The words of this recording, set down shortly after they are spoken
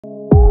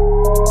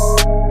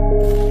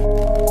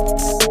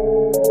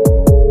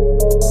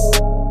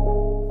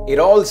It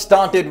all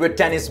started with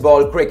tennis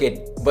ball cricket,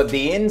 but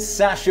the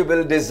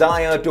insatiable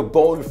desire to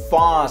bowl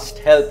fast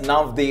helped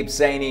Navdeep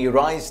Saini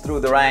rise through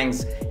the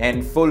ranks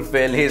and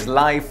fulfill his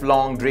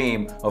lifelong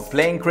dream of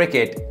playing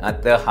cricket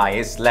at the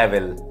highest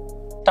level.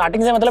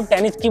 Starting से मतलब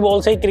tennis की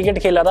ball से ही cricket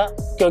खेला था,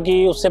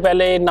 क्योंकि उससे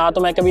पहले ना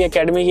तो मैं कभी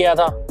एकेडमी गया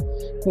था,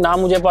 ना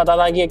मुझे पता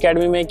था कि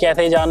एकेडमी में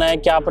कैसे जाना है,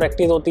 क्या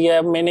प्रैक्टिस होती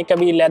है। मैंने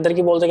कभी लेदर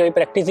की बॉल से कभी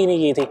प्रैक्टिस ही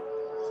नहीं की थी,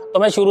 तो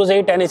मैं शुरू से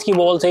ही टेनिस की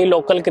बॉल से ही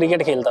लोकल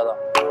क्रिकेट खेलता था।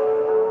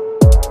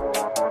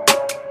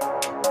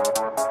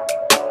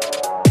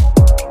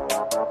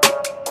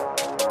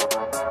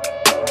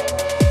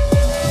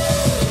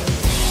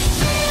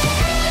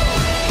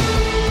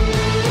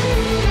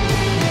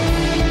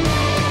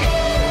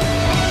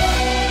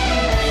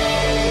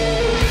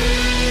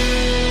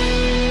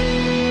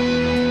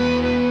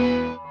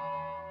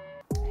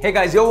 Hey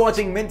guys, you're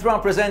watching Mintra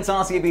presents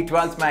RCB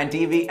 12th Man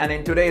TV, and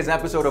in today's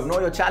episode of Know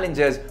Your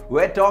Challengers,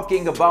 we're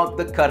talking about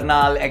the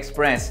Karnal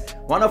Express.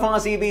 One of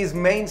RCB's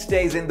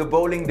mainstays in the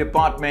bowling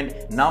department,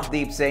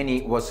 Navdeep Saini,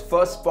 was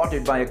first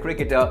spotted by a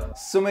cricketer,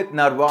 Sumit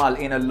Narwal,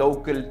 in a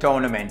local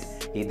tournament.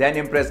 He then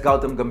impressed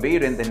Gautam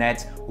Gambhir in the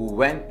nets, who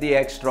went the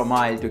extra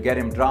mile to get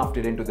him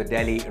drafted into the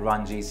Delhi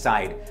Ranji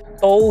side.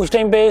 तो उस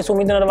time पे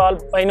सुमित नरवाल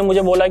भाई ने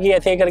मुझे बोला कि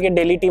ऐसे करके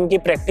दिल्ली टीम की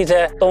प्रैक्टिस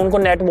है, तो उनको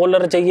नेट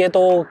बॉलर चाहिए,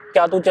 तो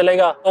क्या तू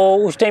चलेगा। तो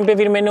उस टाइम पे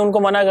फिर मैंने उनको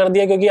मना कर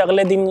दिया, क्योंकि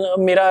अगले दिन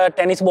मेरा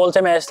टेनिस बॉल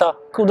से मैच था।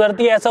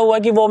 कुदरती ऐसा हुआ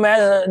कि वो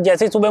मैच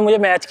जैसे सुबह मुझे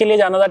मैच के लिए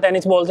जाना था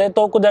टेनिस बॉल से,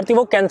 तो कुदरती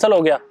वो कैंसिल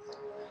हो गया।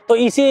 तो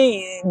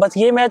बस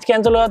ये मैच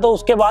कैंसिल हुआ, तो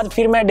उसके बाद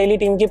फिर मैं दिल्ली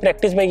टीम की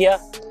प्रैक्टिस पे गया।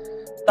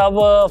 तब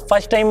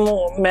फर्स्ट टाइम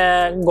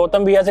मैं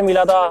गौतम भैया से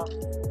मिला था,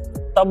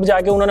 तब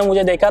जाके उन्होंने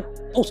मुझे देखा।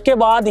 उसके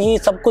बाद ही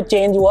सब कुछ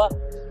चेंज हुआ।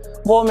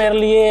 वो मेरे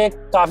लिए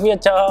काफ़ी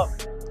अच्छा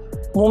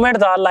मोमेंट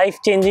था, लाइफ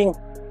चेंजिंग,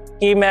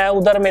 कि मैं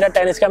उधर मेरा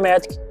टेनिस का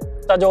मैच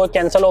था जो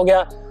कैंसिल हो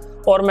गया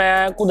और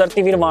मैं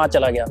कुदरती फिर वहाँ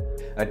चला गया।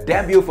 A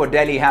debut for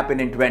Delhi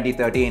happened in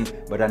 2013,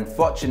 but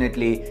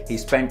unfortunately, he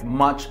spent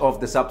much of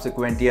the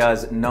subsequent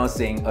years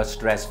nursing a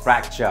stress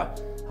fracture.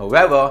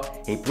 However,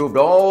 he proved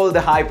all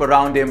the hype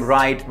around him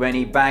right when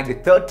he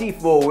bagged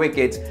 34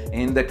 wickets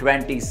in the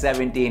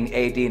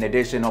 2017-18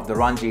 edition of the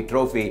Ranji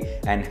Trophy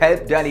and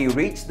helped Delhi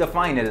reach the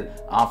final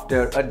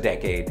after a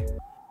decade.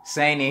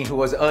 Saini, who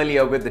was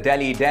earlier with the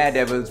Delhi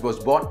Daredevils, was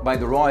bought by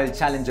the Royal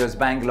Challengers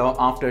Bangalore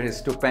after his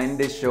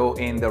stupendous show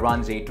in the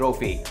Ranji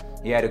Trophy.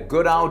 He had a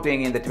good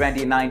outing in the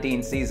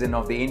 2019 season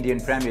of the Indian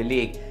Premier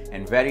League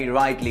and very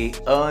rightly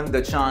earned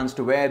the chance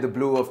to wear the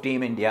blue of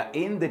Team India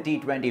in the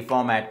T20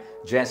 format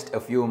just a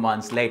few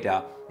months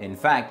later. In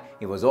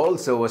fact, he was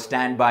also a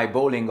standby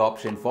bowling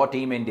option for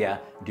Team India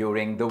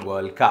during the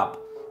World Cup.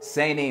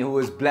 Saini, who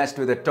is blessed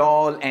with a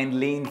tall and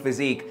lean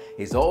physique,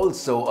 is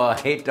also a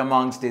hit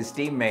amongst his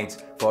teammates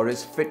for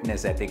his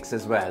fitness ethics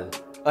as well.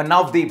 A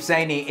Navdeep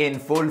Saini in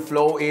full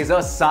flow is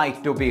a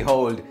sight to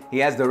behold. He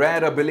has the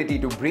rare ability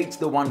to breach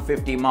the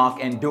 150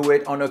 mark and do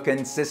it on a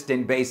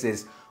consistent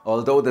basis.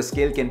 Although the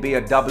skill can be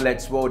a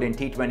double-edged sword in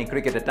T20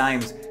 cricket at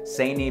times,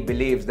 Saini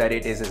believes that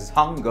it is his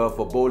hunger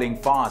for bowling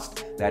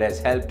fast that has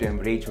helped him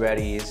reach where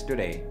he is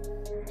today.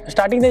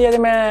 Starting से जैसे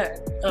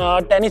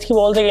मैं tennis की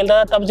ball से खेलता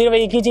था, तब सिर्फ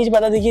एक ही चीज़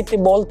पता थी कि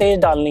बॉल तेज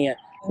डालनी है।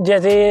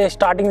 जैसे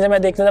स्टार्टिंग से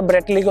मैं देखता था,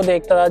 ब्रेटली को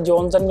देखता था,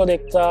 जॉनसन को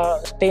देखता,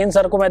 स्टेन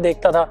सर को मैं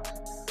देखता था।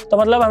 तो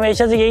मतलब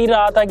हमेशा से यही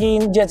रहा था कि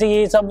जैसे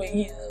ये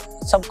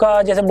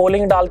सबका जैसे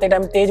बॉलिंग डालते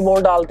टाइम तेज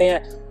बॉल डालते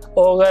हैं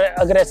और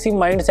अग्रेसिव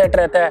माइंड सेट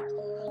रहता है।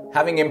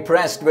 Having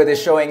impressed with his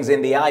showings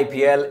in the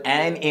IPL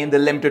and in the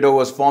limited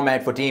overs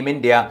format for Team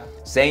India,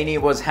 Saini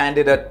was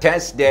handed a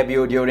test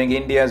debut during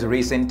India's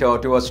recent tour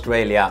to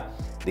Australia.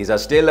 These are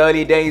still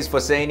early days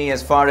for Saini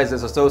as far as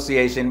his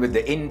association with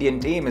the Indian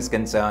team is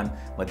concerned,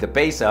 but the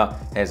pacer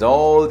has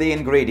all the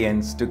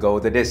ingredients to go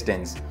the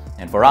distance.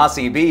 And for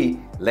RCB,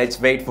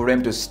 let's wait for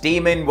him to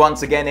steam in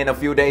once again in a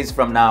few days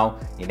from now.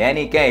 In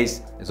any case,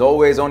 there's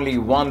always only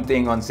one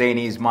thing on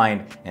Saini's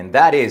mind, and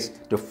that is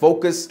to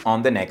focus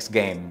on the next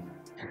game.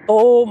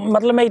 तो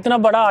मतलब मैं इतना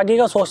बड़ा आगे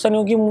का सोचता नहीं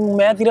हूँ, कि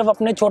मैं सिर्फ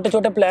अपने छोटे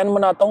छोटे प्लान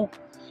बनाता हूँ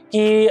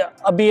कि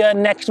अभी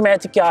नेक्स्ट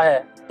मैच क्या है।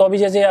 तो अभी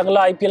जैसे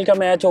अगला IPL का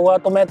मैच होगा,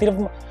 तो मैं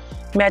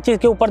सिर्फ मैचेस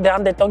के ऊपर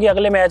ध्यान देता हूँ कि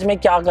अगले मैच में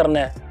क्या करना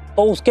है।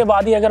 तो उसके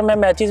बाद ही अगर मैं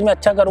मैचेस में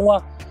अच्छा करूँगा,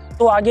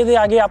 तो आगे से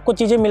आगे आपको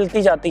चीज़ें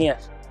मिलती जाती हैं।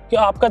 कि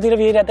आपका सिर्फ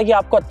यही रहता है कि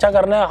आपको अच्छा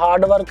करना है,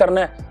 हार्ड वर्क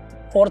करना है,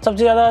 और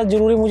सबसे ज़्यादा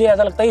ज़रूरी मुझे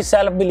ऐसा लगता है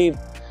सेल्फ बिलीव।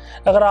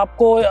 अगर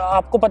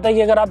आपको पता है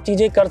कि अगर आप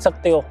चीज़ें कर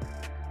सकते हो,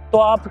 तो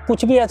आप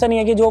कुछ भी ऐसा नहीं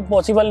है कि जो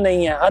पॉसिबल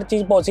नहीं है, हर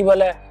चीज़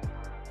पॉसिबल है।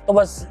 तो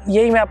बस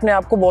यही मैं अपने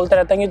आप को बोलता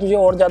रहता हूँ कि तुझे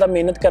और ज़्यादा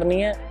मेहनत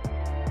करनी है।